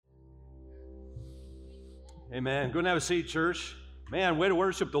Amen. Go and have a seat, church. Man, way to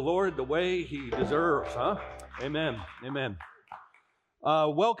worship the Lord the way He deserves, huh? Amen. Amen.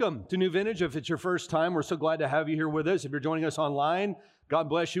 Welcome to New Vintage. If it's your first time, we're so glad to have you here with us. If you're joining us online, God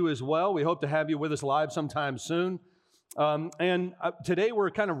bless you as well. We hope to have you with us live sometime soon. Today we're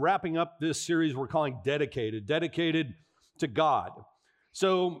kind of wrapping up this series we're calling Dedicated to God.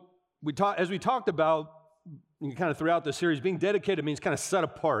 So as we talked about kind of throughout the series, being dedicated means kind of set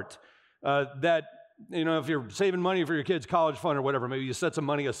apart. If you're saving money for your kids' college fund or whatever, maybe you set some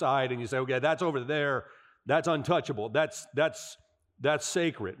money aside and you say, okay, that's over there, that's untouchable, that's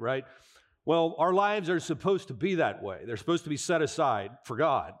sacred, right? Well, our lives are supposed to be that way. They're supposed to be set aside for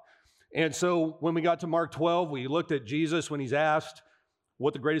God. And so when we got to Mark 12, we looked at Jesus when he's asked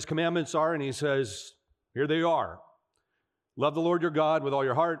what the greatest commandments are, and he says, here they are. Love the Lord your God with all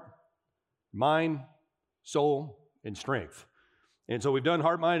your heart, mind, soul, and strength. And so we've done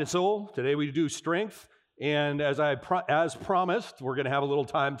heart, mind, and soul. Today we do strength. And as promised, we're going to have a little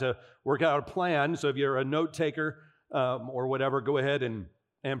time to work out a plan. So if you're a note taker or whatever, go ahead and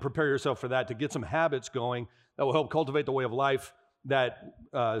prepare yourself for that, to get some habits going that will help cultivate the way of life that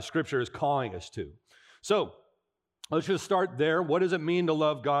Scripture is calling us to. So let's just start there. What does it mean to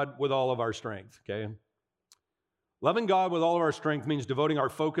love God with all of our strength? Okay. Loving God with all of our strength means devoting our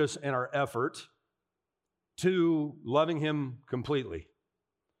focus and our effort to loving Him completely.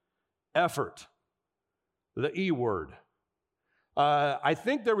 Effort, the E word. I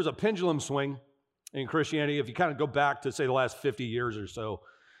think there was a pendulum swing in Christianity, if you kind of go back to, say, the last 50 years or so,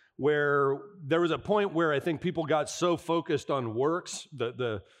 where there was a point where I think people got so focused on works,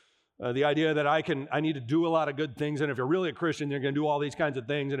 the idea that I need to do a lot of good things, and if you're really a Christian, you're going to do all these kinds of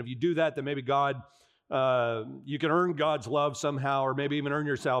things, and if you do that, then maybe you can earn God's love somehow, or maybe even earn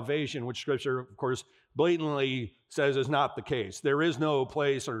your salvation, which Scripture, of course, blatantly says is not the case. There is no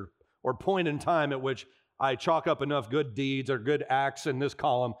place or point in time at which I chalk up enough good deeds or good acts in this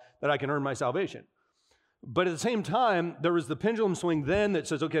column that I can earn my salvation. But at the same time, there was the pendulum swing then that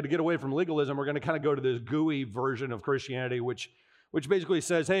says, okay, to get away from legalism, we're going to kind of go to this gooey version of Christianity, which basically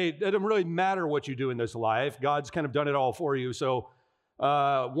says, hey, it doesn't really matter what you do in this life. God's kind of done it all for you. So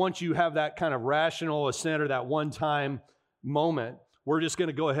once you have that kind of rational assent or that one-time moment, we're just going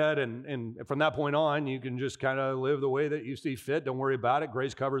to go ahead and from that point on, you can just kind of live the way that you see fit. Don't worry about it.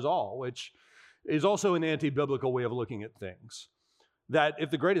 Grace covers all, which is also an anti-biblical way of looking at things. That if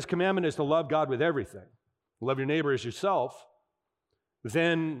the greatest commandment is to love God with everything, love your neighbor as yourself,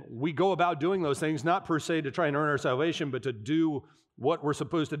 then we go about doing those things, not per se to try and earn our salvation, but to do what we're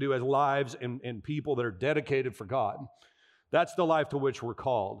supposed to do as lives and people that are dedicated for God. That's the life to which we're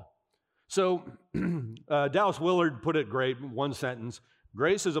called. So Dallas Willard put it great in one sentence: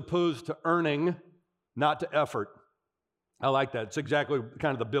 grace is opposed to earning, not to effort. I like that. It's exactly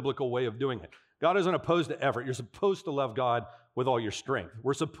kind of the biblical way of doing it. God isn't opposed to effort. You're supposed to love God with all your strength.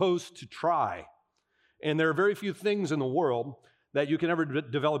 We're supposed to try. And there are very few things in the world that you can ever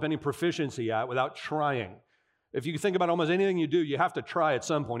develop any proficiency at without trying. If you think about almost anything you do, you have to try at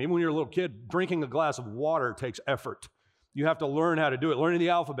some point. Even when you're a little kid, drinking a glass of water takes effort. You have to learn how to do it. Learning the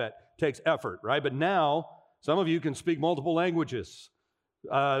alphabet takes effort, right? But now, some of you can speak multiple languages.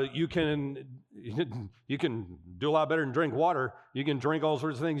 You can do a lot better than drink water. You can drink all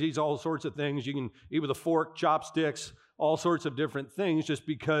sorts of things, eat all sorts of things. You can eat with a fork, chopsticks, all sorts of different things just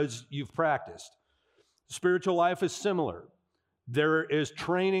because you've practiced. Spiritual life is similar. There is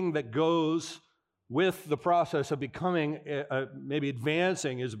training that goes with the process of becoming, maybe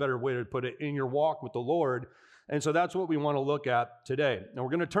advancing is a better way to put it, in your walk with the Lord. And so that's what we want to look at today. Now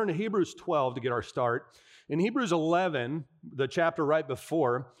we're going to turn to Hebrews 12 to get our start. In Hebrews 11, the chapter right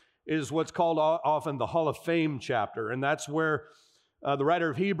before, is what's called often the Hall of Fame chapter. And that's where the writer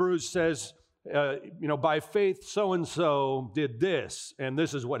of Hebrews says, by faith so-and-so did this, and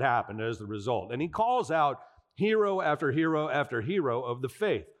this is what happened as the result. And he calls out hero after hero after hero of the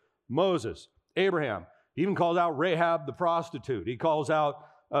faith. Moses, Abraham, he even calls out Rahab the prostitute. He calls out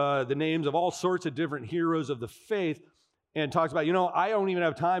the names of all sorts of different heroes of the faith and talks about, I don't even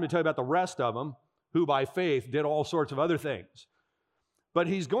have time to tell you about the rest of them who by faith did all sorts of other things. But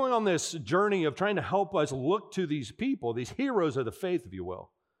he's going on this journey of trying to help us look to these people, these heroes of the faith, if you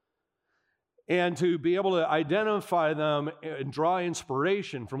will, and to be able to identify them and draw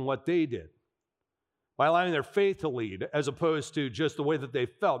inspiration from what they did by allowing their faith to lead as opposed to just the way that they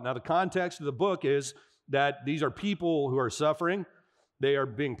felt. Now, the context of the book is that these are people who are suffering. They are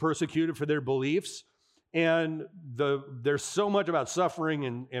being persecuted for their beliefs. And there's so much about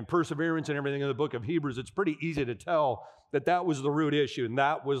suffering and perseverance and everything in the book of Hebrews, it's pretty easy to tell that was the root issue and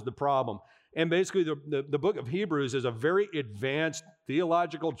that was the problem. And basically, the book of Hebrews is a very advanced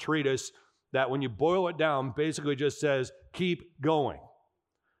theological treatise that when you boil it down, basically just says, keep going.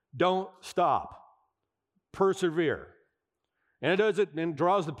 Don't stop. Persevere. And it does it and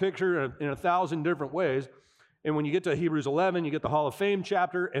draws the picture in 1,000 different ways. And when you get to Hebrews 11, you get the Hall of Fame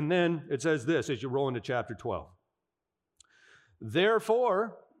chapter, and then it says this as you roll into chapter 12.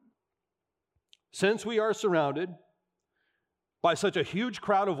 Therefore, since we are surrounded by such a huge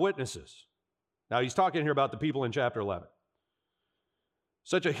crowd of witnesses, now he's talking here about the people in chapter 11,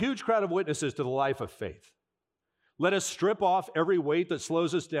 such a huge crowd of witnesses to the life of faith, let us strip off every weight that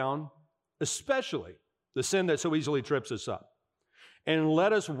slows us down, especially the sin that so easily trips us up, and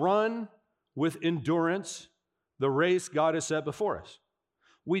let us run with endurance the race God has set before us.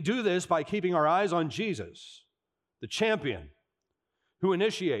 We do this by keeping our eyes on Jesus, the champion who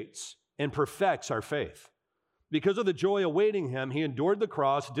initiates and perfects our faith. Because of the joy awaiting him, he endured the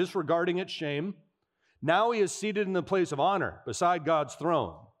cross, disregarding its shame. Now he is seated in the place of honor beside God's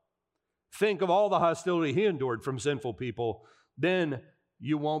throne. Think of all the hostility he endured from sinful people. Then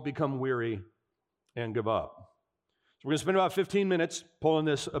you won't become weary and give up. So we're going to spend about 15 minutes pulling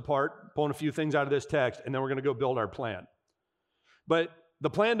this apart, pulling a few things out of this text, and then we're going to go build our plan. But the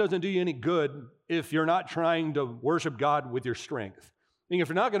plan doesn't do you any good if you're not trying to worship God with your strength. I mean, if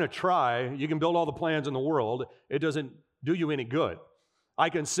you're not going to try, you can build all the plans in the world. It doesn't do you any good. I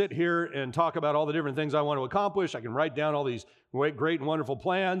can sit here and talk about all the different things I want to accomplish. I can write down all these great and wonderful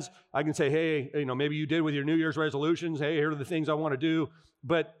plans. I can say, hey, maybe you did with your New Year's resolutions. Hey, here are the things I want to do.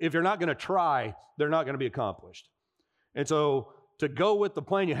 But if you're not going to try, they're not going to be accomplished. And so to go with the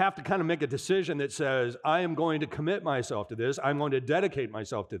plan, you have to kind of make a decision that says, I am going to commit myself to this. I'm going to dedicate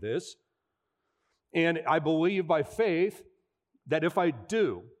myself to this. And I believe by faith that if I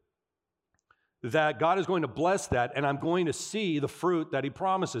do, that God is going to bless that, and I'm going to see the fruit that he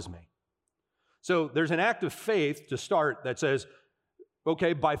promises me. So there's an act of faith to start that says,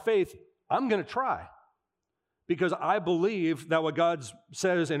 okay, by faith, I'm going to try because I believe that what God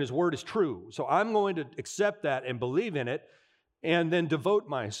says in his word is true. So I'm going to accept that and believe in it and then devote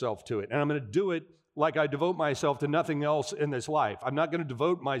myself to it. And I'm going to do it like I devote myself to nothing else in this life. I'm not going to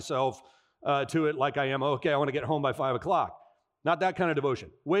devote myself to it like I am, okay, I want to get home by 5 o'clock. Not that kind of devotion.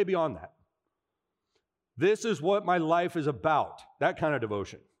 Way beyond that. This is what my life is about, that kind of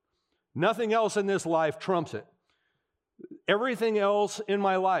devotion. Nothing else in this life trumps it. Everything else in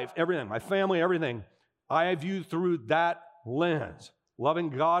my life, everything, my family, everything, I view through that lens. Loving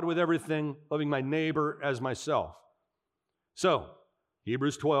God with everything, loving my neighbor as myself. So,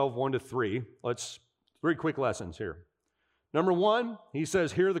 Hebrews 12, 1-3. Three quick lessons here. Number one, he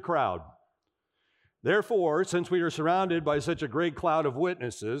says, hear the crowd. Therefore, since we are surrounded by such a great cloud of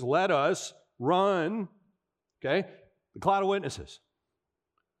witnesses, let us run, okay, the cloud of witnesses.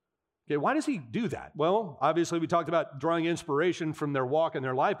 Okay, why does he do that? Well, obviously we talked about drawing inspiration from their walk and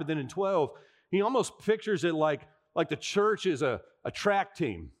their life, but then in 12, he almost pictures it like the church is a track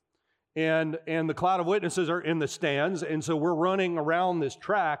team, and the cloud of witnesses are in the stands, and so we're running around this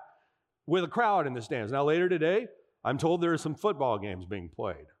track with a crowd in the stands. Now later today, I'm told there are some football games being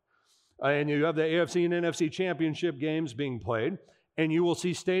played. And you have the AFC and NFC championship games being played, and you will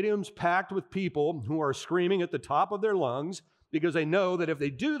see stadiums packed with people who are screaming at the top of their lungs because they know that if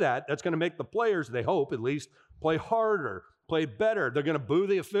they do that, that's going to make the players, they hope at least, play harder, play better. They're going to boo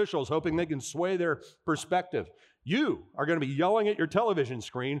the officials, hoping they can sway their perspective. You are going to be yelling at your television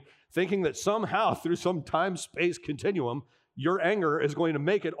screen, thinking that somehow through some time-space continuum, your anger is going to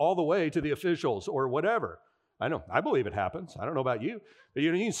make it all the way to the officials or whatever. I know, I believe it happens. I don't know about you. But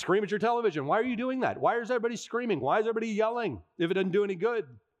you can scream at your television. Why are you doing that? Why is everybody screaming? Why is everybody yelling if it doesn't do any good?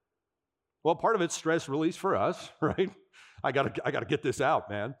 Well, part of it's stress release for us, right? I gotta get this out,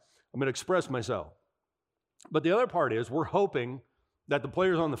 man. I'm going to express myself. But the other part is we're hoping that the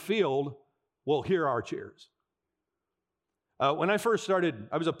players on the field will hear our cheers. When I first started,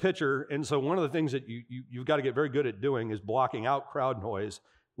 I was a pitcher, and so one of the things that you've got to get very good at doing is blocking out crowd noise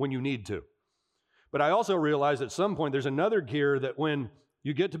when you need to. But I also realized at some point there's another gear that when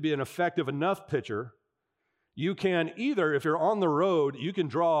you get to be an effective enough pitcher, you can either, if you're on the road, you can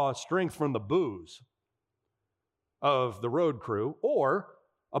draw strength from the boos of the road crew or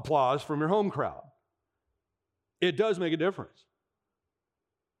applause from your home crowd. It does make a difference.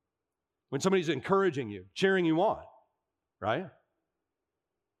 When somebody's encouraging you, cheering you on, right?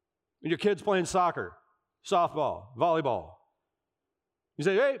 When your kid's playing soccer, softball, volleyball, you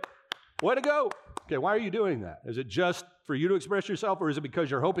say, hey, way to go. Okay, why are you doing that? Is it just for you to express yourself, or is it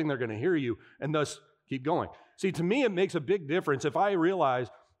because you're hoping they're going to hear you and thus keep going? See, to me, it makes a big difference if I realize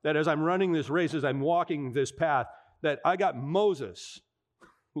that as I'm running this race, as I'm walking this path, that I got Moses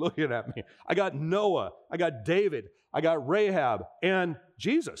looking at me. I got Noah. I got David. I got Rahab and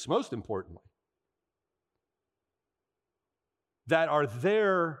Jesus, most importantly, that are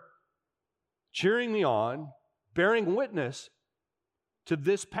there cheering me on, bearing witness to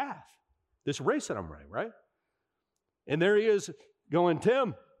this path, this race that I'm running, right? And there he is going,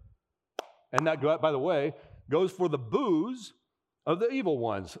 Tim. And that, by the way, goes for the boos of the evil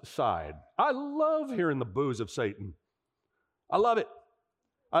one's side. I love hearing the boos of Satan. I love it.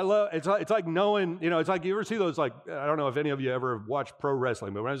 It's like knowing, it's like you ever see those, like, I don't know if any of you ever watched pro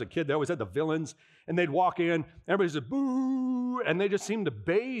wrestling, but when I was a kid, they always had the villains, and they'd walk in, everybody said, boo, and they just seemed to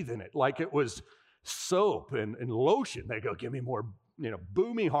bathe in it like it was soap and lotion. They go, give me more,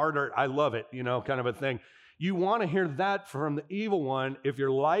 boo me harder. I love it, kind of a thing. You want to hear that from the evil one. If your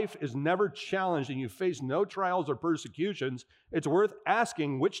life is never challenged and you face no trials or persecutions, it's worth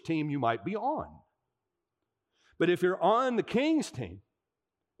asking which team you might be on. But if you're on the King's team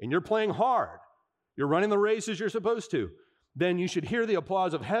and you're playing hard, you're running the races you're supposed to, then you should hear the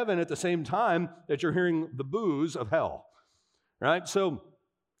applause of heaven at the same time that you're hearing the boos of hell, right? So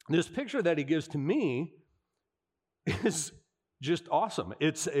this picture that he gives to me is just awesome.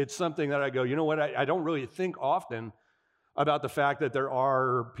 It's something that I go, you know what, I don't really think often about the fact that there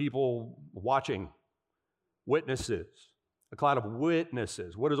are people watching, witnesses, a cloud of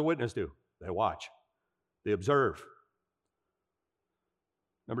witnesses. What does a witness do? They watch, they observe.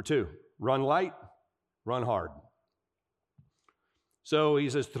 Number 2, run light, run hard. So he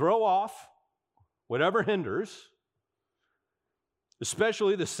says, throw off whatever hinders,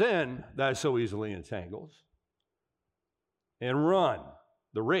 especially the sin that so easily entangles, and run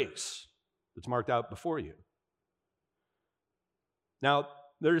the race that's marked out before you. Now,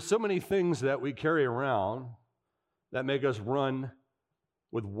 there's so many things that we carry around that make us run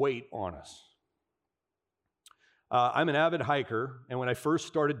with weight on us. I'm an avid hiker, and when I first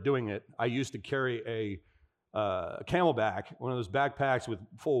started doing it, I used to carry a Camelback, one of those backpacks with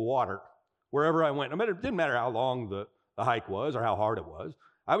full of water, wherever I went. It didn't matter how long the hike was or how hard it was.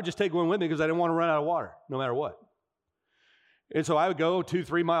 I would just take one with me because I didn't want to run out of water, no matter what. And so I would go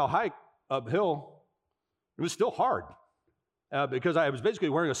 2-3 mile hike uphill. It was still hard because I was basically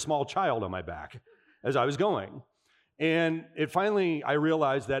wearing a small child on my back as I was going. And finally, I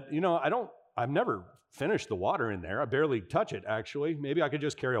realized that, I've never finished the water in there. I barely touch it, actually. Maybe I could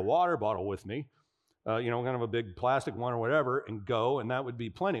just carry a water bottle with me, kind of a big plastic one or whatever, and go, and that would be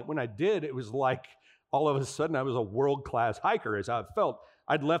plenty. When I did, it was like all of a sudden I was a world-class hiker, is how it felt.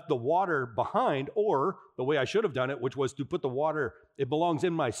 I'd left the water behind, or the way I should have done it, which was to put the water, it belongs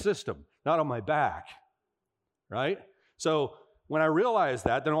in my system, not on my back, right? So when I realized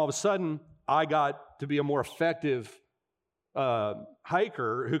that, then all of a sudden, I got to be a more effective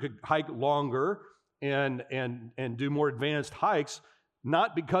hiker who could hike longer and do more advanced hikes,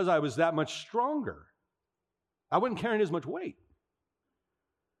 not because I was that much stronger. I wasn't carrying as much weight.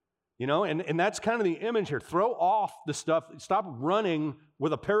 And that's kind of the image here. Throw off the stuff. Stop running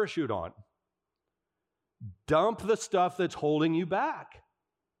with a parachute on. Dump the stuff that's holding you back.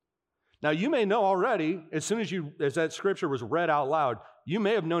 Now, you may know already, as soon as that scripture was read out loud, you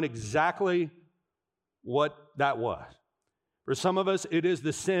may have known exactly what that was. For some of us, it is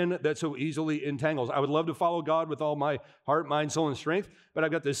the sin that so easily entangles. I would love to follow God with all my heart, mind, soul, and strength, but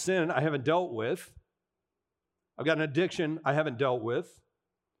I've got this sin I haven't dealt with. I've got an addiction I haven't dealt with.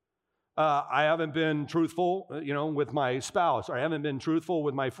 I haven't been truthful, with my spouse, or I haven't been truthful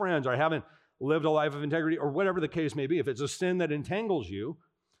with my friends, or I haven't lived a life of integrity, or whatever the case may be. If it's a sin that entangles you,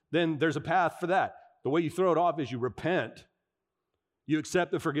 then there's a path for that. The way you throw it off is you repent, you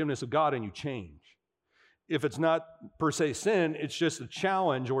accept the forgiveness of God, and you change. If it's not per se sin, it's just a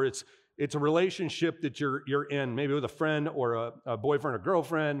challenge, or it's a relationship that you're in, maybe with a friend or a boyfriend or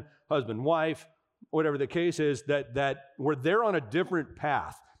girlfriend, husband, wife, whatever the case is, that where they're on a different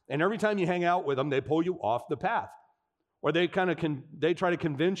path. And every time you hang out with them, they pull you off the path. Or they try to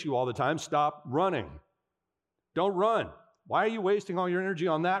convince you all the time, stop running. Don't run. Why are you wasting all your energy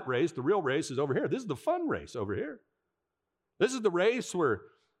on that race? The real race is over here. This is the fun race over here. This is the race where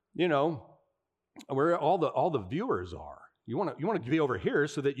all the viewers are. You want to be over here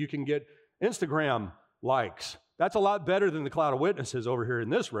so that you can get Instagram likes. That's a lot better than the cloud of witnesses over here in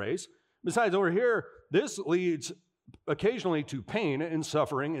this race. Besides, over here, this leads occasionally to pain and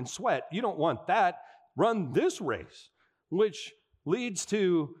suffering and sweat. You don't want that. Run this race, which leads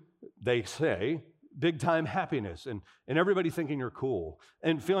to, they say, big-time happiness and everybody thinking you're cool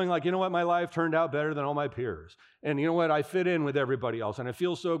and feeling like, my life turned out better than all my peers. And you know what? I fit in with everybody else and I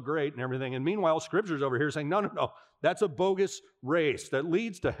feel so great and everything. And meanwhile, Scripture's over here saying, no, that's a bogus race that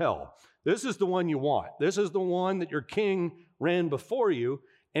leads to hell. This is the one you want. This is the one that your king ran before you.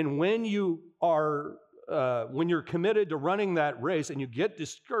 And when you are when you're committed to running that race and you get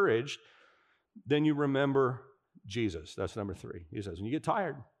discouraged, then you remember Jesus. That's number 3. He says, when you get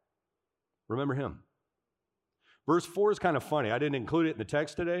tired, remember him. Verse 4 is kind of funny. I didn't include it in the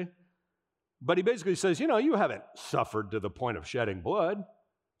text today, but he basically says, you haven't suffered to the point of shedding blood.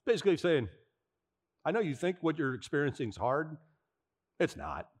 Basically saying, I know you think what you're experiencing is hard. It's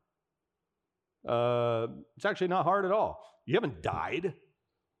not. It's actually not hard at all. You haven't died.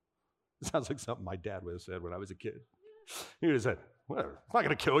 It sounds like something my dad would have said when I was a kid. He would have said, whatever, it's not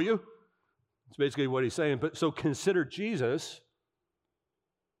going to kill you. That's basically what he's saying. But so consider Jesus,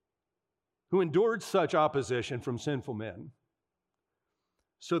 who endured such opposition from sinful men,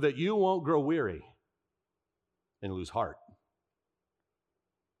 so that you won't grow weary and lose heart.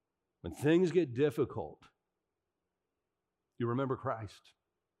 When things get difficult, you remember Christ.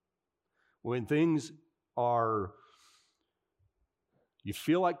 When things you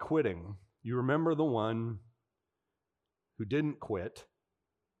feel like quitting, you remember the one who didn't quit,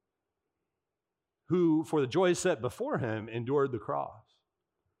 who, for the joy set before him, endured the cross,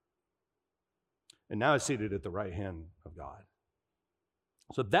 and now is seated at the right hand of God.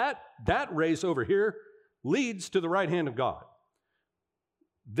 So that race over here leads to the right hand of God.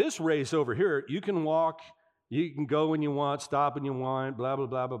 This race over here, you can walk, you can go when you want, stop when you want, blah, blah,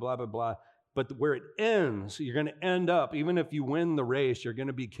 blah, blah, blah, blah, blah. But where it ends, you're going to end up, even if you win the race, you're going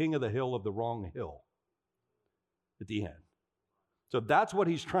to be king of the hill of the wrong hill at the end. So that's what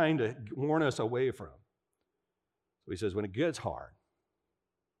he's trying to warn us away from. So he says, when it gets hard,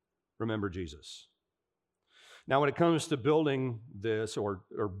 remember Jesus. Now, when it comes to building this or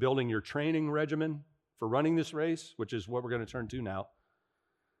building your training regimen for running this race, which is what we're going to turn to now,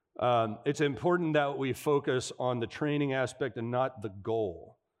 it's important that we focus on the training aspect and not the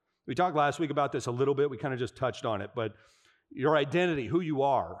goal. We talked last week about this a little bit. We kind of just touched on it. But your identity, who you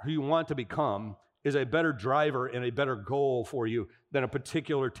are, who you want to become, is a better driver and a better goal for you than a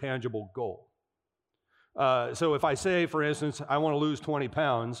particular tangible goal. So if I say, for instance, I want to lose 20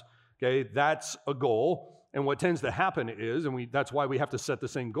 pounds, okay, that's a goal. And what tends to happen is, that's why we have to set the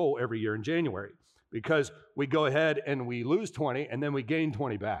same goal every year in January, because we go ahead and we lose 20 and then we gain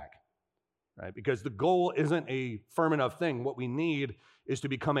 20 back, right? Because the goal isn't a firm enough thing. What we need is to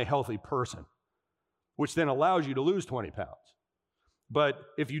become a healthy person, which then allows you to lose 20 pounds. But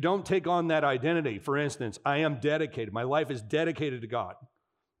if you don't take on that identity, for instance, I am dedicated, my life is dedicated to God.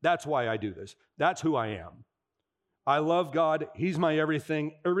 That's why I do this. That's who I am. I love God. He's my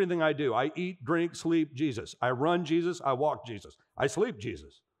everything I do. I eat, drink, sleep, Jesus. I run, Jesus. I walk, Jesus. I sleep,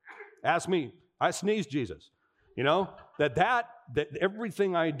 Jesus. Ask me, I sneeze, Jesus. That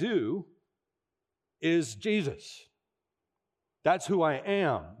everything I do is Jesus. That's who I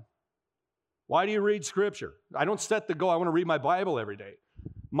am. Why do you read Scripture? I don't set the goal, I want to read my Bible every day.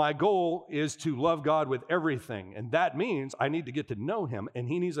 My goal is to love God with everything, and that means I need to get to know him, and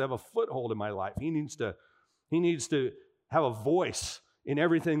he needs to have a foothold in my life. He needs to have a voice in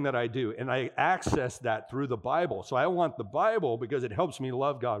everything that I do, and I access that through the Bible. So I want the Bible because it helps me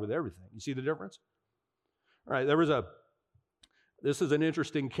love God with everything. You see the difference? All right, this is an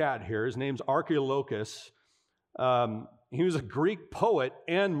interesting cat here. His name's Archilochus. He was a Greek poet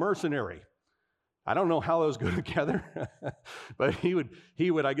and mercenary. I don't know how those go together, but he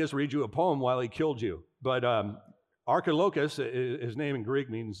would, I guess, read you a poem while he killed you. But Archilochus, his name in Greek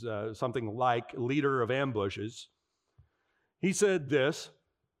means something like leader of ambushes. He said this: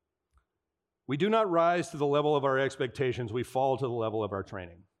 we do not rise to the level of our expectations, we fall to the level of our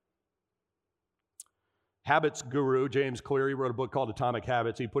training. Habits guru James Clear wrote a book called Atomic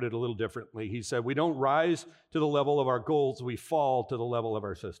Habits. He put it a little differently. He said, we don't rise to the level of our goals, we fall to the level of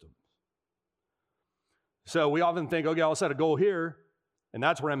our systems. So we often think, okay, I'll set a goal here, and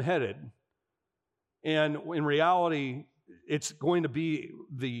that's where I'm headed. And in reality, it's going to be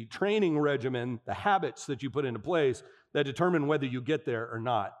the training regimen, the habits that you put into place that determine whether you get there or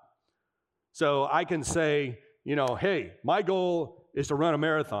not. So I can say, hey, my goal is to run a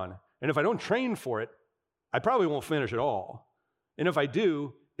marathon. And if I don't train for it, I probably won't finish at all. And if I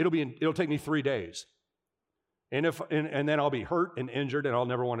do, it'll take me 3 days. And then I'll be hurt and injured, and I'll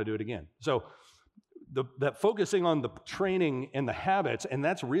never want to do it again. So that focusing on the training and the habits, and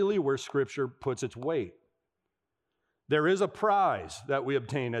that's really where Scripture puts its weight. There is a prize that we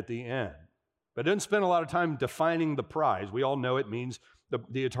obtain at the end, but it doesn't spend a lot of time defining the prize. We all know it means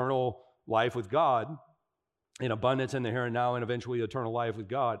the eternal life with God, in abundance in the here and now, and eventually eternal life with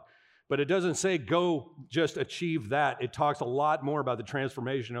God. But it doesn't say go just achieve that. It talks a lot more about the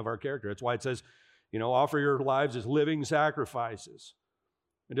transformation of our character. That's why it says, offer your lives as living sacrifices.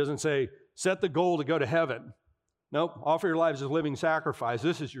 It doesn't say set the goal to go to heaven. Nope, offer your lives as living sacrifice.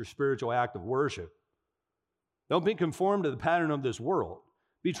 This is your spiritual act of worship. Don't be conformed to the pattern of this world.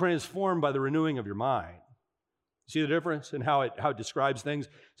 Be transformed by the renewing of your mind. See the difference in how it describes things?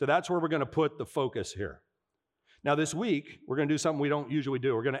 So that's where we're going to put the focus here. Now this week, we're going to do something we don't usually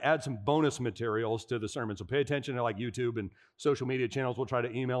do. We're going to add some bonus materials to the sermon. So pay attention to like YouTube and social media channels. We'll try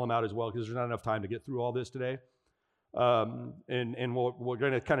to email them out as well because there's not enough time to get through all this today. And we're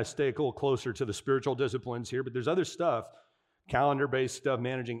going to kind of stay a little closer to the spiritual disciplines here, but there's other stuff, calendar-based stuff,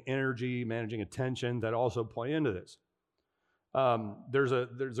 managing energy, managing attention that also play into this. There's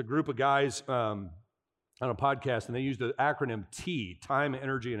a group of guys on a podcast, and they use the acronym T, time,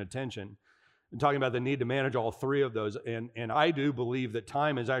 energy, and attention, and talking about the need to manage all three of those. And I do believe that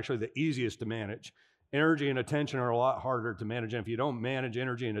time is actually the easiest to manage. Energy and attention are a lot harder to manage. And if you don't manage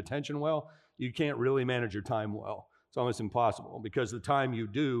energy and attention well, you can't really manage your time well. It's almost impossible because the time you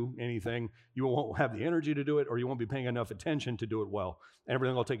do anything, you won't have the energy to do it, or you won't be paying enough attention to do it well. And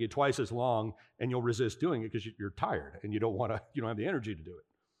everything will take you twice as long, and you'll resist doing it because you're tired and you don't have the energy to do it.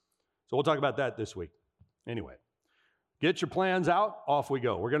 So we'll talk about that this week. Anyway, get your plans out, off we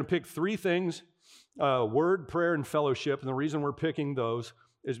go. We're going to pick three things, word, prayer, and fellowship. And the reason we're picking those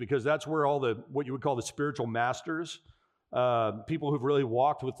is because that's where all what you would call the spiritual masters, people who've really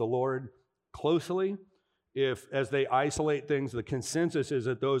walked with the Lord closely, as they isolate things, the consensus is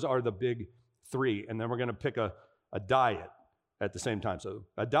that those are the big three. And then we're going to pick a diet at the same time. So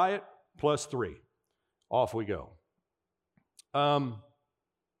a diet plus three. Off we go.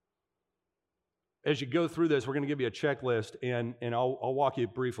 As you go through this, we're going to give you a checklist, and I'll walk you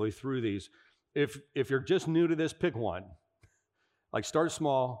briefly through these. If you're just new to this, pick one. Like start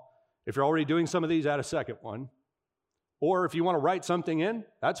small. If you're already doing some of these, add a second one. Or if you want to write something in,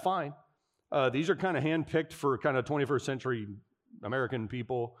 that's fine. These are kind of handpicked for kind of 21st century American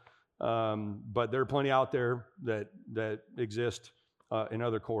people, but there are plenty out there that exist in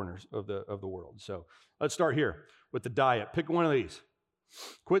other corners of the world. So let's start here with the diet. Pick one of these.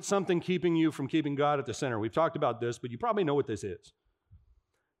 Quit something keeping you from keeping God at the center. We've talked about this, but you probably know what this is.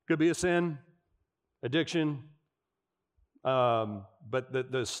 Could be a sin, addiction, but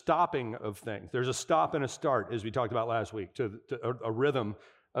the stopping of things. There's a stop and a start, as we talked about last week, to a rhythm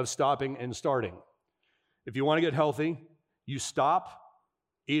of stopping and starting. If you want to get healthy, you stop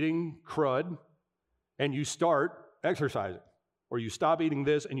eating crud and you start exercising. Or you stop eating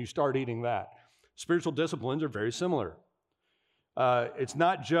this and you start eating that. Spiritual disciplines are very similar. It's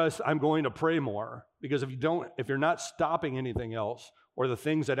not just I'm going to pray more, because if you're not stopping anything else or the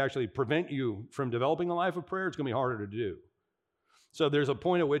things that actually prevent you from developing a life of prayer, it's going to be harder to do. So there's a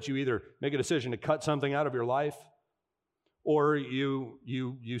point at which you either make a decision to cut something out of your life, or you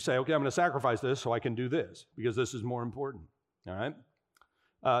say, okay, I'm going to sacrifice this so I can do this because this is more important. All right.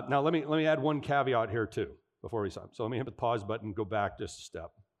 Now let me add one caveat here too before we stop. So let me hit the pause button and go back just a step.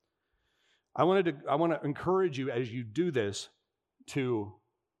 I want to encourage you as you do this to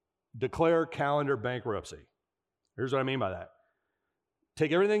declare calendar bankruptcy. Here's what I mean by that.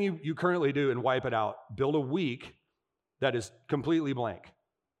 Take everything you currently do and wipe it out. Build a week that is completely blank.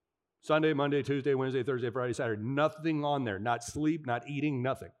 Sunday, Monday, Tuesday, Wednesday, Thursday, Friday, Saturday. Nothing on there. Not sleep, not eating,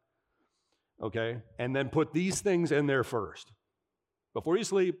 nothing. Okay? And then put these things in there first. Before you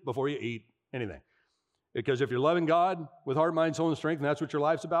sleep, before you eat, anything. Because if you're loving God with heart, mind, soul, and strength, and that's what your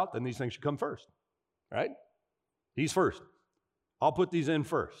life's about, then these things should come first. Right? He's first. I'll put these in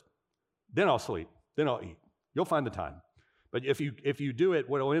first. Then I'll sleep. Then I'll eat. You'll find the time. But if you do it,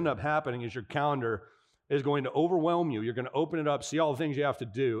 what will end up happening is your calendar is going to overwhelm you. You're going to open it up, see all the things you have to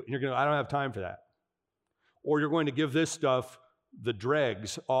do, and you're going to, I don't have time for that. Or you're going to give this stuff the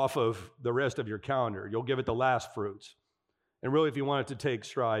dregs off of the rest of your calendar. You'll give it the last fruits. And really, if you want it to take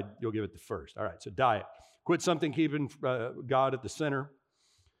stride, you'll give it the first. All right, so diet. Quit something keeping God at the center.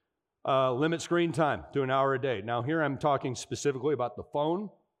 Limit screen time to an hour a day. Now, here I'm talking specifically about the phone.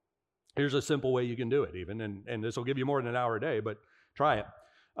 Here's a simple way you can do it even, and this will give you more than an hour a day, but try it.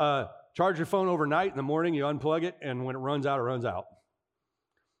 Charge your phone overnight. In the morning, you unplug it, and when it runs out, it runs out.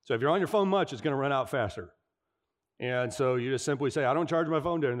 So if you're on your phone much, it's going to run out faster. And so you just simply say, I don't charge my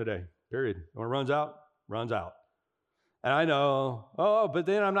phone during the day, period. When it runs out, runs out. And I know, but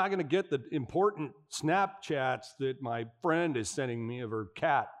then I'm not going to get the important Snapchats that my friend is sending me of her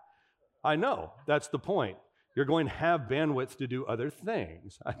cat. I know, that's the point. You're going to have bandwidth to do other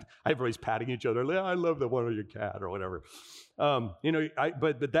things. Everybody's patting each other. I love the one with your cat or whatever.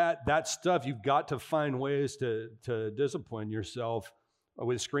 But that stuff, you've got to find ways to discipline yourself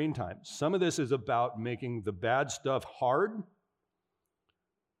with screen time. Some of this is about making the bad stuff hard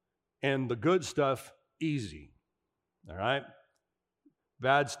and the good stuff easy. All right?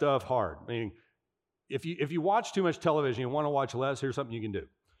 Bad stuff hard. Meaning, if you watch too much television, you want to watch less, here's something you can do.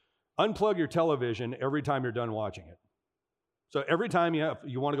 unplug your television every time you're done watching it. So every time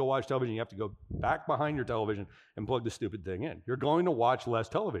you want to go watch television, you have to go back behind your television and plug the stupid thing in. You're going to watch less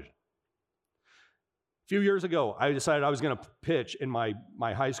television. A few years ago, I decided I was going to pitch in my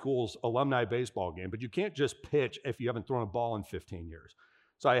high school's alumni baseball game, but you can't just pitch if you haven't thrown a ball in 15 years.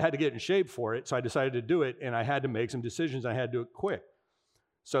 So I had to get in shape for it, so I decided to do it, and I had to make some decisions. I had to do it quick.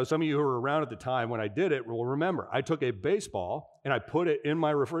 So some of you who were around at the time when I did it will remember, I took a baseball and I put it in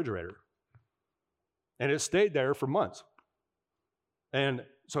my refrigerator, and it stayed there for months. And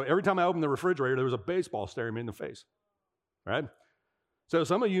so every time I opened the refrigerator, there was a baseball staring me in the face, right? So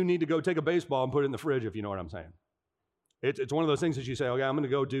some of you need to go take a baseball and put it in the fridge, if you know what I'm saying. It's one of those things that you say, okay, I'm going to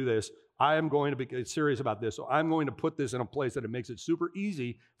go do this. I am going to be serious about this. So I'm going to put this in a place that it makes it super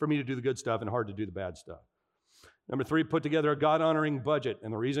easy for me to do the good stuff and hard to do the bad stuff. Number 3, put together a God-honoring budget.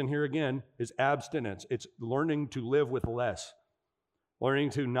 And the reason here again is abstinence. It's learning to live with less. Learning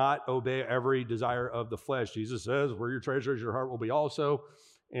to not obey every desire of the flesh. Jesus says, where your treasure is, your heart will be also.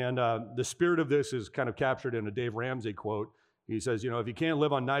 And the spirit of this is kind of captured in a Dave Ramsey quote. He says, if you can't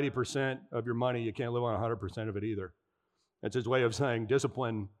live on 90% of your money, you can't live on 100% of it either. That's his way of saying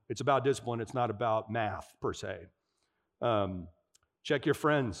discipline. It's about discipline. It's not about math, per se. Check your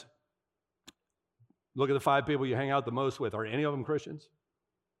friends. Look at the 5 people you hang out the most with. Are any of them Christians?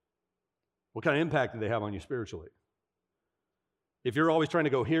 What kind of impact do they have on you spiritually? If you're always trying to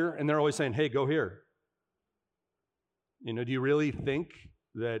go here and they're always saying, hey, go here. Do you really think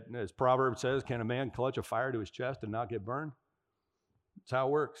that, as Proverbs says, can a man clutch a fire to his chest and not get burned? That's how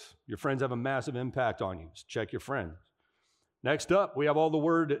it works. Your friends have a massive impact on you. So check your friends. Next up, we have all the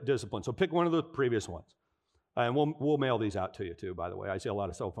word discipline. So pick one of the previous ones. And we'll mail these out to you too, by the way. I see a lot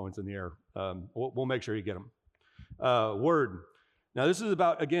of cell phones in the air. We'll make sure you get them. Word. Now, this is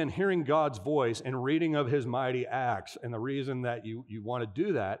about, again, hearing God's voice and reading of his mighty acts. And the reason that you want to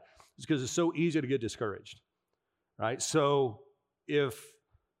do that is because it's so easy to get discouraged, right? So if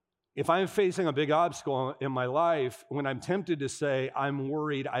I'm facing a big obstacle in my life, when I'm tempted to say, I'm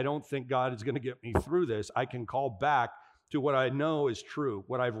worried, I don't think God is going to get me through this, I can call back to what I know is true,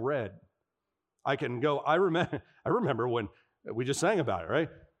 what I've read. I can go, I remember when we just sang about it,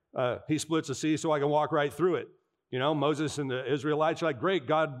 right? He splits the sea so I can walk right through it. Moses and the Israelites are like, great,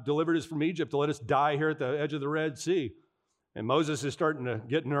 God delivered us from Egypt to let us die here at the edge of the Red Sea. And Moses is starting to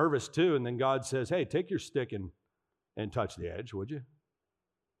get nervous too. And then God says, hey, take your stick and touch the edge, would you?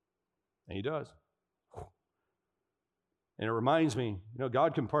 And he does. And it reminds me,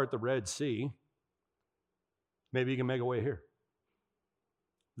 God can part the Red Sea. Maybe he can make a way here.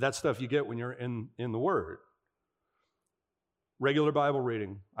 That's stuff you get when you're in the Word. Regular Bible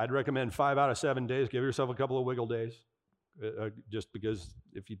reading. I'd recommend 5 out of 7 days. Give yourself a couple of wiggle days, just because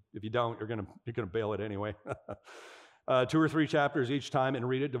if you don't, you're gonna bail it anyway. 2 or 3 chapters each time, and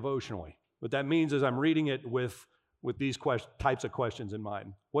read it devotionally. What that means is I'm reading it with these types of questions in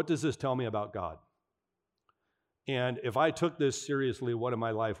mind. What does this tell me about God? And if I took this seriously, what in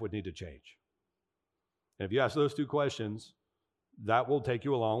my life would need to change? And if you ask those 2 questions, that will take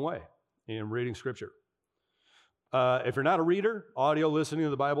you a long way in reading Scripture. If you're not a reader, audio listening to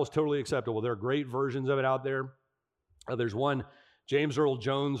the Bible is totally acceptable. There are great versions of it out there. There's one, James Earl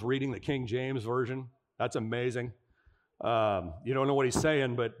Jones reading the King James Version. That's amazing. You don't know what he's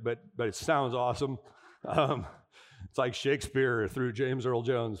saying, but it sounds awesome. It's like Shakespeare through James Earl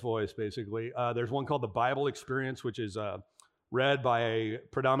Jones' voice, basically. There's one called The Bible Experience, which is read by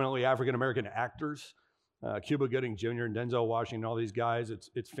predominantly African-American actors, Cuba Gooding Jr. and Denzel Washington, all these guys.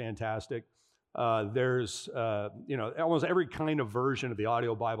 It's fantastic. There's almost every kind of version of the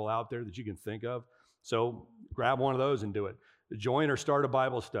audio Bible out there that you can think of. So grab one of those and do it. Join or start a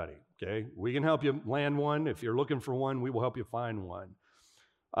Bible study, okay? We can help you land one. If you're looking for one, we will help you find one.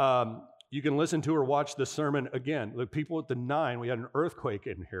 You can listen to or watch the sermon again. The people at the 9, we had an earthquake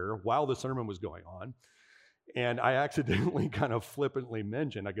in here while the sermon was going on. And I accidentally kind of flippantly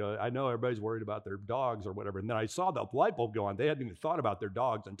mentioned, I know everybody's worried about their dogs or whatever. And then I saw the light bulb go on. They hadn't even thought about their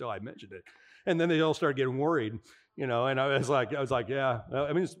dogs until I mentioned it. And then they all started getting worried, and I was like, yeah.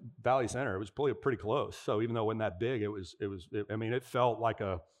 I mean, it's Valley Center. It was pretty close. So even though it wasn't that big, it felt like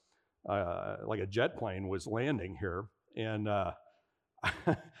a jet plane was landing here. And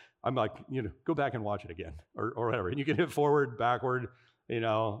I'm like, go back and watch it again or whatever. And you can hit forward, backward.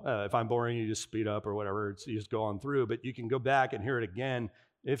 If I'm boring, you just speed up or whatever. You just go on through. But you can go back and hear it again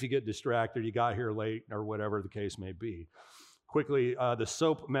if you get distracted, you got here late, or whatever the case may be. Quickly, the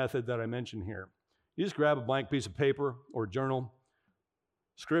SOAP method that I mentioned here. You just grab a blank piece of paper or journal,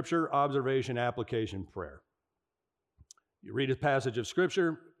 Scripture, observation, application, prayer. You read a passage of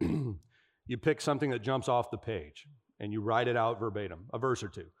Scripture, you pick something that jumps off the page, and you write it out verbatim, a verse or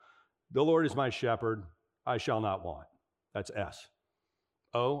 2. The Lord is my shepherd, I shall not want. That's S.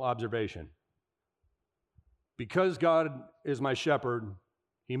 O, observation. Because God is my shepherd,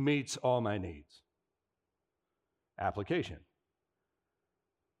 he meets all my needs. Application.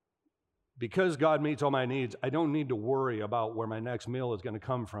 Because God meets all my needs, I don't need to worry about where my next meal is going to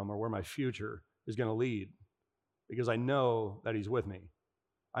come from or where my future is going to lead, because I know that he's with me.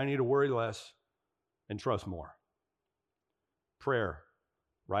 I need to worry less and trust more. Prayer.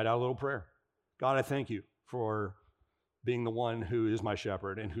 Write out a little prayer. God, I thank you for being the one who is my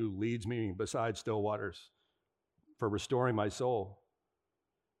shepherd and who leads me beside still waters, for restoring my soul.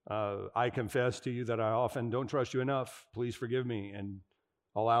 I confess to you that I often don't trust you enough. Please forgive me and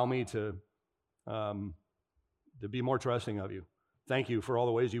allow me to be more trusting of you. Thank you for all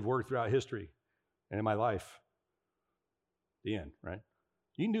the ways you've worked throughout history and in my life. The end, right?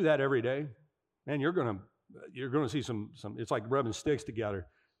 You can do that every day, man. You're gonna see some. It's like rubbing sticks together.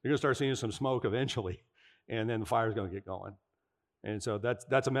 You're gonna start seeing some smoke eventually, and then the fire's gonna get going. And so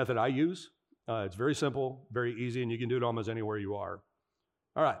that's a method I use. It's very simple, very easy, and you can do it almost anywhere you are.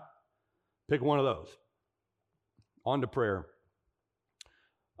 All right, pick one of those. On to prayer.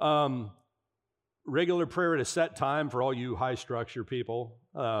 Regular prayer at a set time for all you high structure people.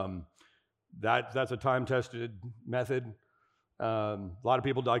 That's a time-tested method. A lot of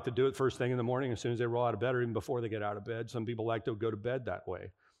people like to do it first thing in the morning as soon as they roll out of bed, or even before they get out of bed. Some people like to go to bed that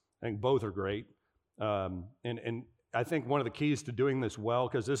way. I think both are great. And I think one of the keys to doing this well,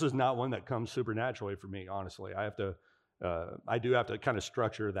 because this is not one that comes supernaturally for me, honestly. I do have to kind of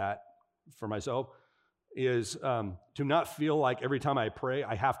structure that for myself, is to not feel like every time I pray,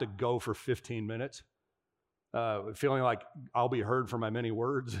 I have to go for 15 minutes, feeling like I'll be heard for my many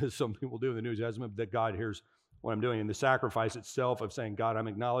words, as some people do in the New Testament, that God hears what I'm doing. And the sacrifice itself of saying, God, I'm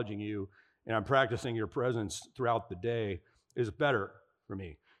acknowledging you, and I'm practicing your presence throughout the day is better for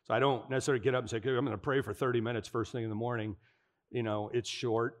me. So I don't necessarily get up and say, okay, I'm going to pray for 30 minutes first thing in the morning. You know, it's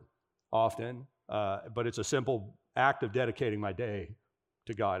short often, but it's a simple act of dedicating my day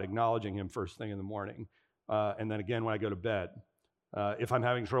to God, acknowledging him first thing in the morning. And then again, when I go to bed. If I'm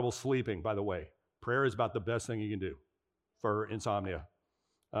having trouble sleeping, by the way, prayer is about the best thing you can do for insomnia.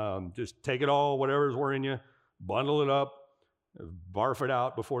 Just take it all, whatever's worrying you, bundle it up, barf it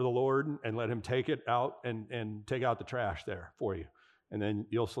out before the Lord, and let him take it out and take out the trash there for you. And then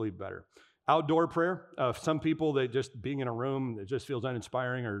you'll sleep better. Outdoor prayer. Some people, they just being in a room, it just feels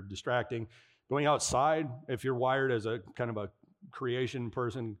uninspiring or distracting. Going outside, if you're wired as a kind of a creation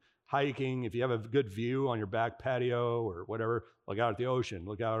person, hiking, if you have a good view on your back patio or whatever, look out at the ocean,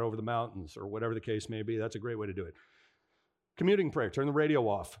 look out over the mountains, or whatever the case may be. That's a great way to do it. Commuting prayer, turn the radio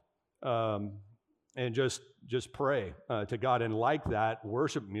off, and just pray to God. And like that,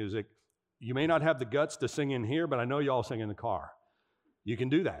 worship music, you may not have the guts to sing in here, but I know you all sing in the car. You can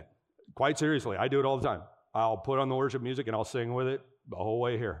do that. Quite seriously, I do it all the time. I'll put on the worship music and I'll sing with it the whole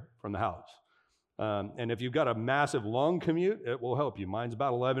way here from the house. And if you've got a massive long commute, it will help you. Mine's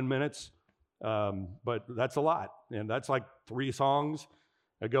about 11 minutes, but that's a lot. And that's like 3 songs.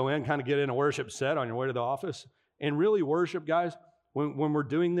 I go in, kind of get in a worship set on your way to the office. And really worship, guys, when we're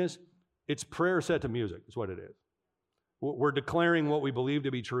doing this, it's prayer set to music is what it is. We're declaring what we believe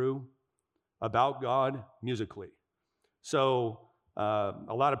to be true about God musically. So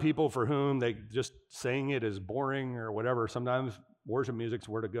a lot of people for whom they just saying it is boring or whatever, sometimes worship music's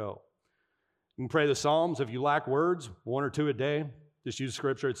where to go. You can pray the Psalms. If you lack words, 1 or 2 a day, just use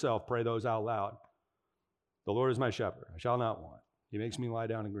Scripture itself. Pray those out loud. The Lord is my shepherd. I shall not want. He makes me lie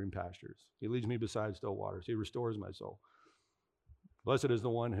down in green pastures. He leads me beside still waters. He restores my soul. Blessed is the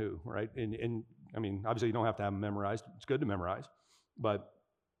one who, right? And I mean, obviously you don't have to have them memorized. It's good to memorize, but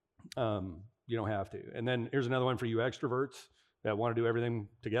you don't have to. And then here's another one for you extroverts that want to do everything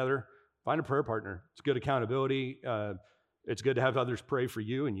together. Find a prayer partner. It's good accountability. It's good to have others pray for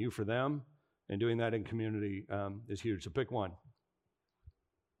you and you for them. And doing that in community is huge. So pick one.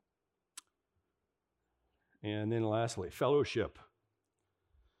 And then lastly, fellowship.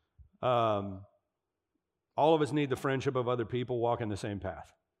 All of us need the friendship of other people walking the same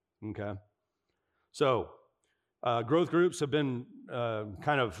path. Okay? So growth groups have been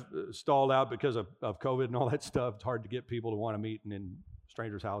kind of stalled out because of COVID and all that stuff. It's hard to get people to want to meet in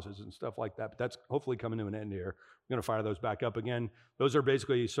strangers' houses and stuff like that. But that's hopefully coming to an end here. We're going to fire those back up again. Those are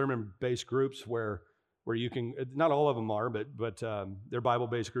basically sermon-based groups where you can, not all of them are, but they're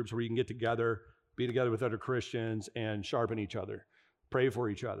Bible-based groups where you can get together, be together with other Christians, and sharpen each other, pray for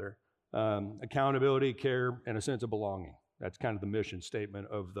each other. Accountability, care, and a sense of belonging. That's kind of the mission statement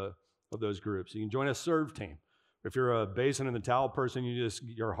of those groups. You can join a serve team. If you're a basin in the towel person,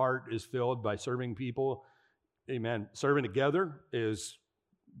 your heart is filled by serving people. Amen. Serving together is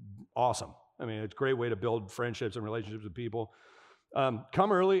awesome. I mean, it's a great way to build friendships and relationships with people.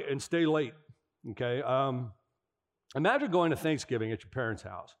 Come early and stay late, okay? Imagine going to Thanksgiving at your parents'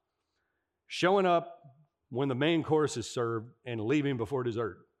 house, showing up when the main course is served and leaving before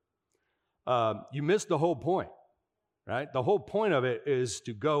dessert. You missed the whole point, right? The whole point of it is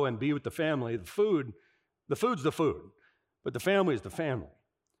to go and be with the family. The food's the food, but the family is the family.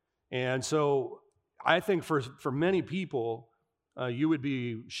 And so I think for many people, you would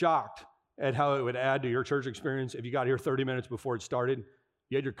be shocked at how it would add to your church experience if you got here 30 minutes before it started.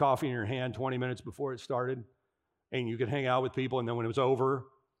 You had your coffee in your hand 20 minutes before it started, and you could hang out with people, and then when it was over,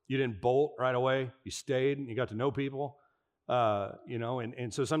 you didn't bolt right away. You stayed, and you got to know people,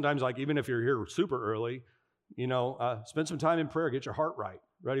 and so sometimes, like, even if you're here super early, spend some time in prayer, get your heart right,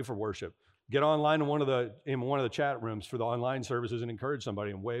 ready for worship. Get online in one of the chat rooms for the online services and encourage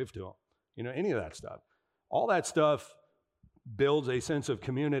somebody and wave to them. Any of that stuff. All that stuff builds a sense of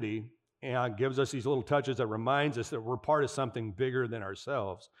community and gives us these little touches that reminds us that we're part of something bigger than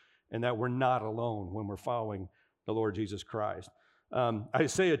ourselves and that we're not alone when we're following the Lord Jesus Christ. I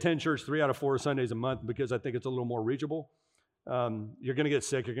say attend church 3 out of 4 Sundays a month because I think it's a little more reachable. You're going to get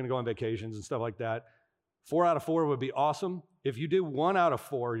sick, you're going to go on vacations and stuff like that. 4 out of 4 would be awesome. If you do 1 out of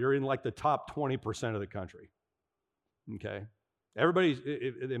 4, you're in like the top 20% of the country. Okay?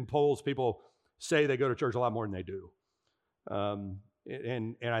 In polls, people say they go to church a lot more than they do.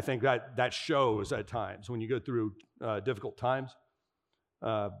 And I think that shows at times when you go through difficult times,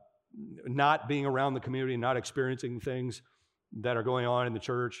 not being around the community, not experiencing things that are going on in the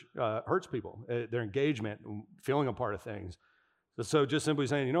church hurts people. Their engagement, feeling a part of things. So just simply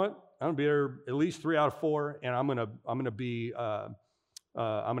saying, you know what, I'm gonna be there at least 3 out of 4, and I'm gonna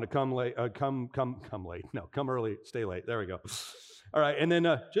come late. Come late. No, come early, stay late. There we go. All right, and then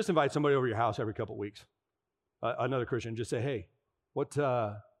just invite somebody over to your house every couple of weeks. Another Christian, just say, hey, let's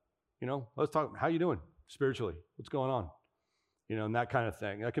talk. How you doing spiritually? What's going on? And that kind of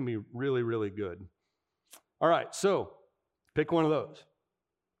thing. That can be really, really good. All right, so pick one of those.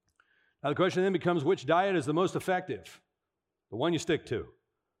 Now the question then becomes, which diet is the most effective? The one you stick to.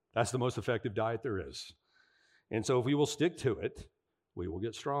 That's the most effective diet there is. And so if we will stick to it, we will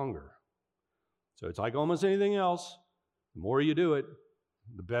get stronger. So it's like almost anything else. The more you do it,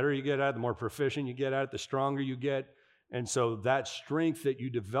 the better you get at it, the more proficient you get at it, the stronger you get. And so that strength that you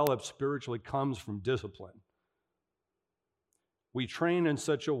develop spiritually comes from discipline. We train in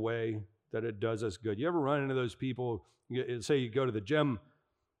such a way that it does us good. You ever run into those people, say you go to the gym,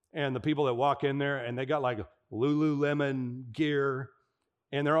 and the people that walk in there, and they got like Lululemon gear,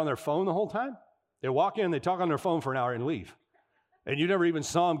 and they're on their phone the whole time? They walk in, they talk on their phone for an hour and leave. And you never even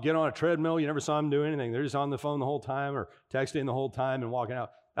saw them get on a treadmill. You never saw them do anything. They're just on the phone the whole time or texting the whole time and walking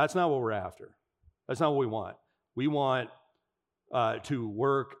out. That's not what we're after. That's not what we want. We want to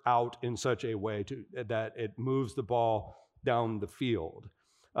work out in such a way that it moves the ball down the field.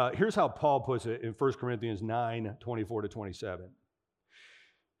 Here's how Paul puts it in 1 Corinthians 9, 24 to 27.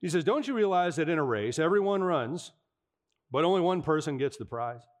 He says, don't you realize that in a race, everyone runs, but only one person gets the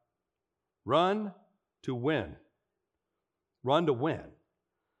prize? Run to win. Run to win.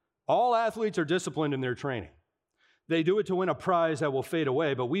 All athletes are disciplined in their training. They do it to win a prize that will fade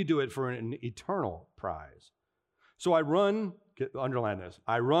away, but we do it for an eternal prize. So I run, underline this,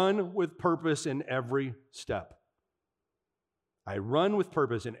 I run with purpose in every step. I run with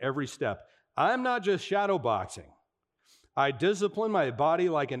purpose in every step. I'm not just shadow boxing. I discipline my body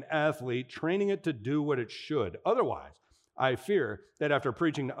like an athlete, training it to do what it should. Otherwise, I fear that after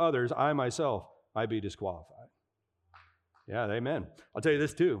preaching to others, I myself might be disqualified. Yeah, amen. I'll tell you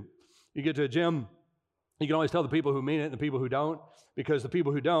this too. You get to a gym, you can always tell the people who mean it and the people who don't, because the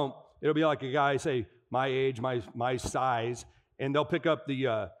people who don't, it'll be like a guy, say, my age, my size, and they'll pick up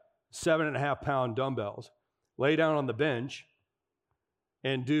the 7.5-pound dumbbells, lay down on the bench,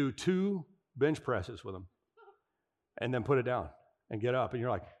 and do 2 bench presses with them, and then put it down and get up. And you're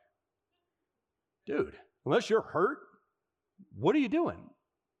like, dude, unless you're hurt, what are you doing?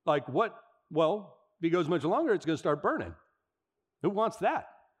 Like what? Well, if he goes much longer, it's going to start burning. Who wants that?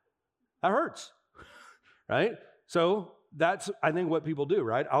 That hurts, right? So that's, I think, what people do,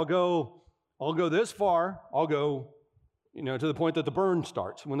 right? I'll go this far. I'll go, to the point that the burn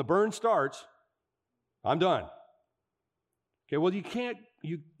starts. When the burn starts, I'm done. Okay, well, you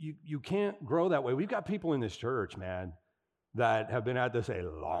can't grow that way. We've got people in this church, man, that have been at this a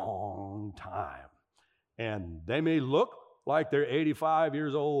long time. And they may look like they're 85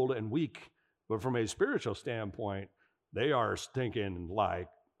 years old and weak, but from a spiritual standpoint, they are stinking like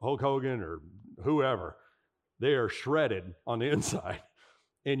Hulk Hogan or whoever. They are shredded on the inside.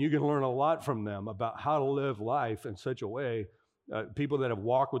 And you can learn a lot from them about how to live life in such a way people that have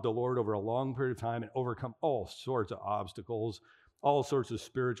walked with the Lord over a long period of time and overcome all sorts of obstacles, all sorts of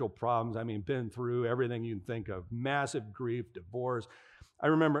spiritual problems. I mean, been through everything you can think of, massive grief, divorce. I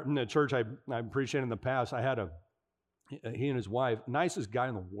remember in the church I preached in the past, I had he and his wife, nicest guy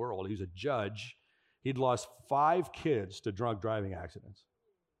in the world. He's a judge. He'd lost 5 kids to drunk driving accidents.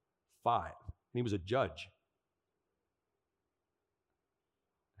 5. And he was a judge.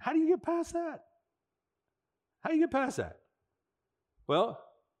 How do you get past that? How do you get past that? Well,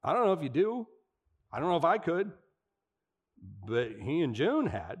 I don't know if you do. I don't know if I could. But he and June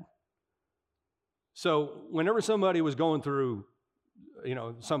had. So whenever somebody was going through,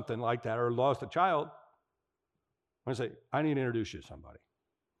 something like that or lost a child, I say, I need to introduce you to somebody.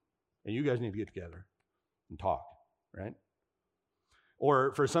 And you guys need to get together and talk, right?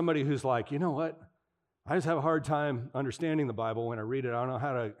 Or for somebody who's like, you know what? I just have a hard time understanding the Bible when I read it. I don't know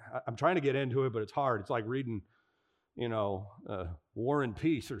how to, I'm trying to get into it, but it's hard. It's like reading, War and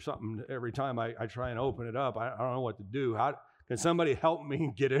Peace or something every time I try and open it up. I don't know what to do. How can somebody help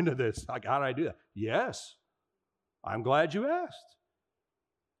me get into this? Like, how do I do that? Yes. I'm glad you asked.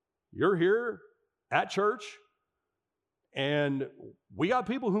 You're here at church, and we got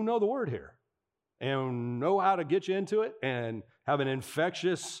people who know the word here and know how to get you into it and have an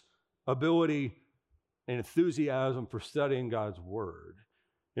infectious ability and enthusiasm for studying God's word.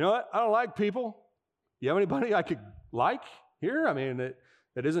 You know what? I don't like people. You have anybody I could like here? I mean,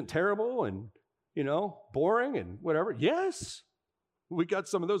 that isn't terrible and, boring and whatever. Yes, we got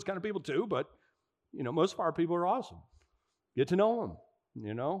some of those kind of people too, but, most of our people are awesome. Get to know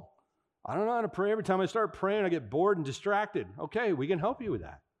them, I don't know how to pray. Every time I start praying, I get bored and distracted. Okay, we can help you with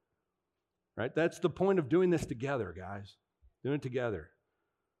that. Right? That's the point of doing this together, guys. Doing it together.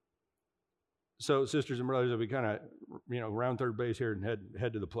 So, sisters and brothers, if we kind of, round third base here and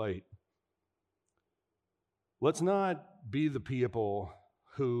head to the plate. Let's not be the people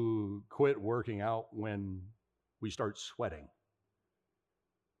who quit working out when we start sweating.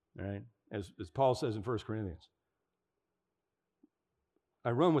 All right? As Paul says in 1 Corinthians. I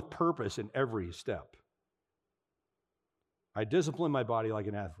run with purpose in every step. I discipline my body like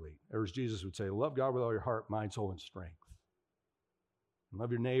an athlete. Or as Jesus would say, love God with all your heart, mind, soul, and strength. And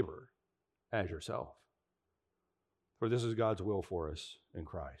love your neighbor as yourself. For this is God's will for us in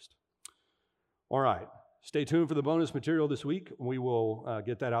Christ. All right. Stay tuned for the bonus material this week. We will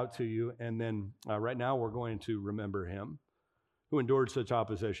get that out to you. And then right now we're going to remember him who endured such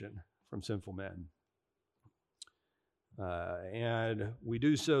opposition from sinful men. And we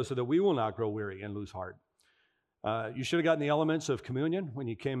do so that we will not grow weary and lose heart. You should have gotten the elements of communion when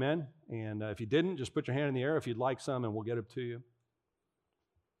you came in. And if you didn't, just put your hand in the air if you'd like some, and we'll get it to you.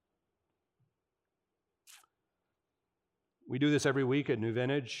 We do this every week at New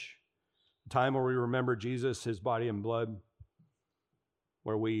Vintage, a time where we remember Jesus, his body and blood,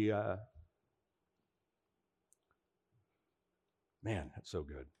 where we, man, that's so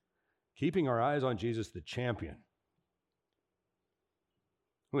good. Keeping our eyes on Jesus, the champion,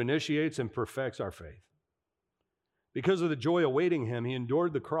 who initiates and perfects our faith. Because of the joy awaiting him, he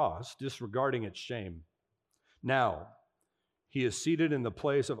endured the cross, disregarding its shame. Now, he is seated in the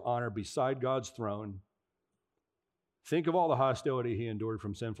place of honor beside God's throne. Think of all the hostility he endured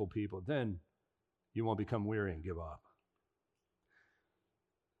from sinful people. Then you won't become weary and give up.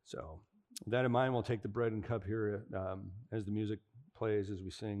 So, with that in mind, we'll take the bread and cup here as the music plays, as we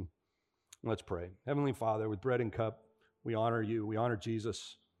sing. Let's pray. Heavenly Father, with bread and cup, we honor you. We honor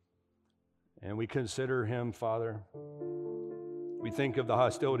Jesus. And we consider him, Father. We think of the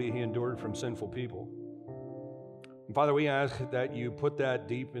hostility he endured from sinful people. And Father, we ask that you put that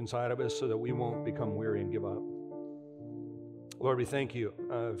deep inside of us so that we won't become weary and give up. Lord, we thank you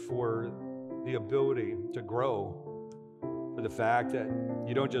for the ability to grow, for the fact that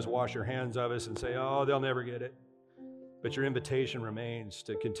you don't just wash your hands of us and say, oh, they'll never get it. But your invitation remains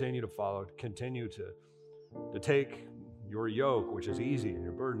to continue to follow, to continue to take your yoke, which is easy, and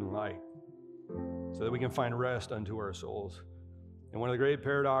your burden light, so that we can find rest unto our souls. And one of the great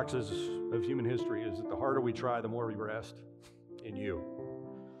paradoxes of human history is that the harder we try, the more we rest in you.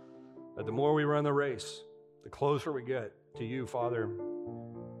 That the more we run the race, the closer we get to you, Father,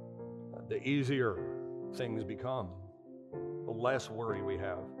 the easier things become, the less worry we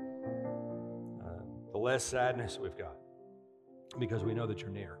have, the less sadness we've got, because we know that you're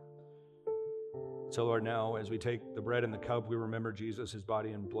near. So, Lord, now as we take the bread and the cup, we remember Jesus, his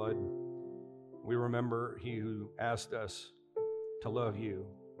body and blood. We remember he who asked us to love you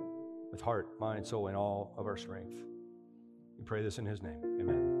with heart, mind, soul, and all of our strength. We pray this in his name.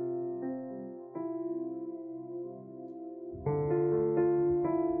 Amen.